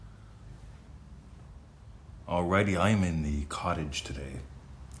Alrighty, I am in the cottage today.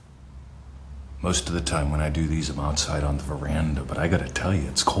 Most of the time when I do these, I'm outside on the veranda, but I gotta tell you,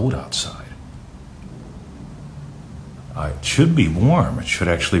 it's cold outside. It should be warm. It should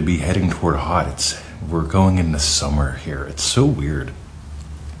actually be heading toward hot. We're going into summer here. It's so weird.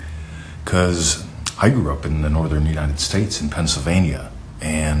 Because I grew up in the northern United States in Pennsylvania,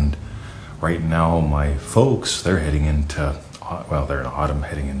 and right now my folks, they're heading into, they're in autumn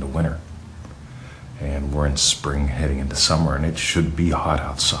heading into winter. And we're in spring heading into summer, and it should be hot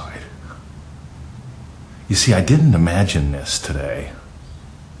outside. You see, I didn't imagine this today.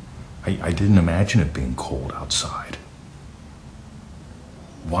 I didn't imagine it being cold outside.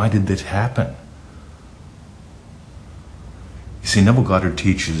 Why did this happen? You see, Neville Goddard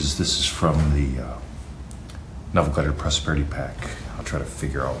teaches, this is from the Neville Goddard Prosperity Pack. I'll try to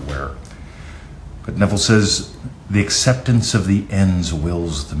figure out where. But Neville says, the acceptance of the ends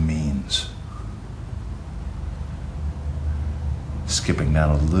wills the means. Skipping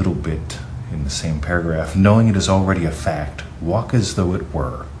down a little bit in the same paragraph, knowing it is already a fact, walk as though it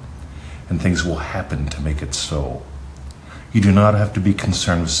were, and things will happen to make it so. You do not have to be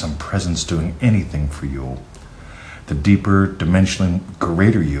concerned with some presence doing anything for you. The deeper, dimensionally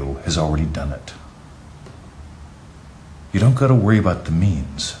greater you has already done it. You don't got to worry about the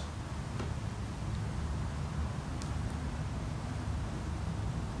means.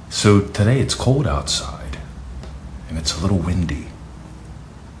 So today it's cold outside, and it's a little windy.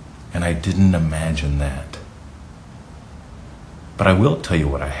 And I didn't imagine that. But I will tell you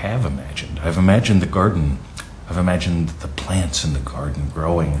what I have imagined. I've imagined the garden. I've imagined the plants in the garden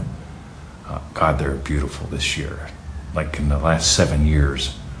growing. God, they're beautiful this year. Like in the last 7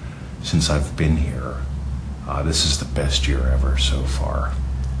 years since I've been here, this is the best year ever so far.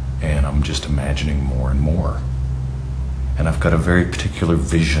 And I'm just imagining more and more. And I've got a very particular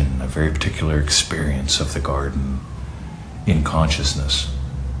vision, a very particular experience of the garden in consciousness.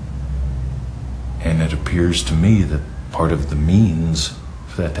 And it appears to me that part of the means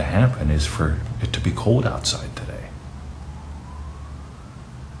for that to happen is for it to be cold outside today.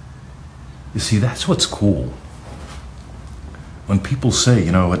 You see, that's what's cool. When people say,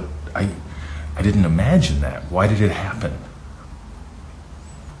 you know what, I didn't imagine that. Why did it happen?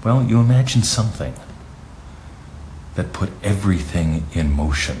 Well, you imagine something that put everything in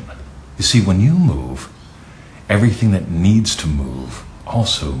motion. You see, when you move, everything that needs to move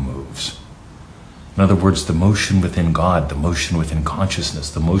also moves. In other words, the motion within God, the motion within consciousness,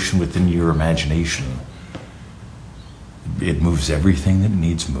 the motion within your imagination, it moves everything that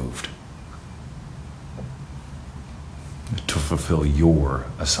needs moved to fulfill your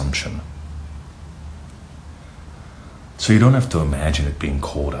assumption. So you don't have to imagine it being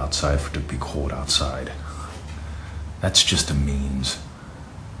cold outside for it to be cold outside. That's just a means.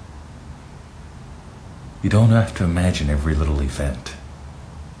 You don't have to imagine every little event.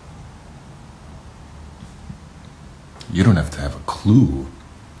 You don't have to have a clue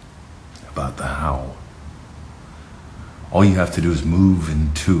about the how. All you have to do is move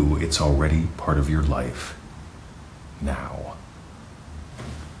into it's already part of your life now.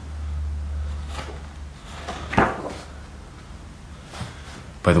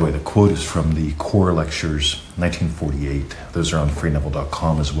 By the way, the quote is from the Core Lectures, 1948. Those are on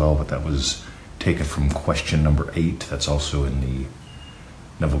freeneville.com as well, but that was taken from question number 8. That's also in the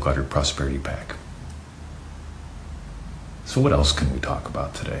Neville Goddard Prosperity Pack. So what else can we talk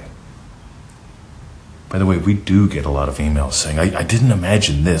about today? By the way, we do get a lot of emails saying, I didn't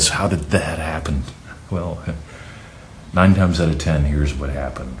imagine this. How did that happen? Well, 9 times out of 10, here's what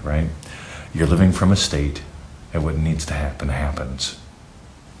happened, right? You're living from a state, and what needs to happen happens,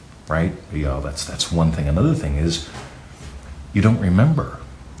 right? That's one thing. Another thing is, you don't remember.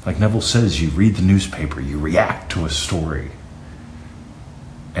 Like Neville says, you read the newspaper, you react to a story,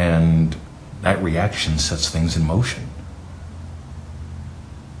 and that reaction sets things in motion.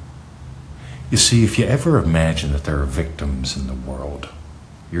 You see, if you ever imagine that there are victims in the world,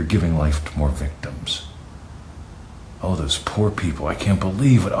 you're giving life to more victims. Oh, those poor people, I can't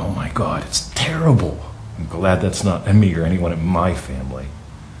believe it. Oh my God, it's terrible. I'm glad that's not me or anyone in my family.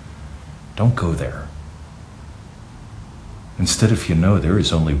 Don't go there. Instead, if you know there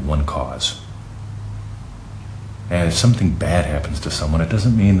is only one cause, and if something bad happens to someone, it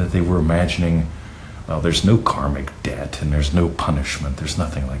doesn't mean that they were imagining, well, there's no karmic debt and there's no punishment. There's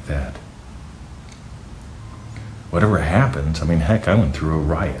nothing like that. Whatever happens, I mean, heck, I went through a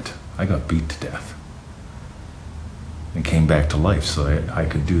riot. I got beat to death and came back to life so that I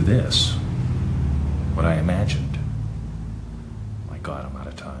could do this, what I imagined. My God, I'm out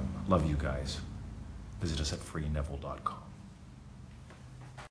of time. Love you guys. Visit us at freeneville.com.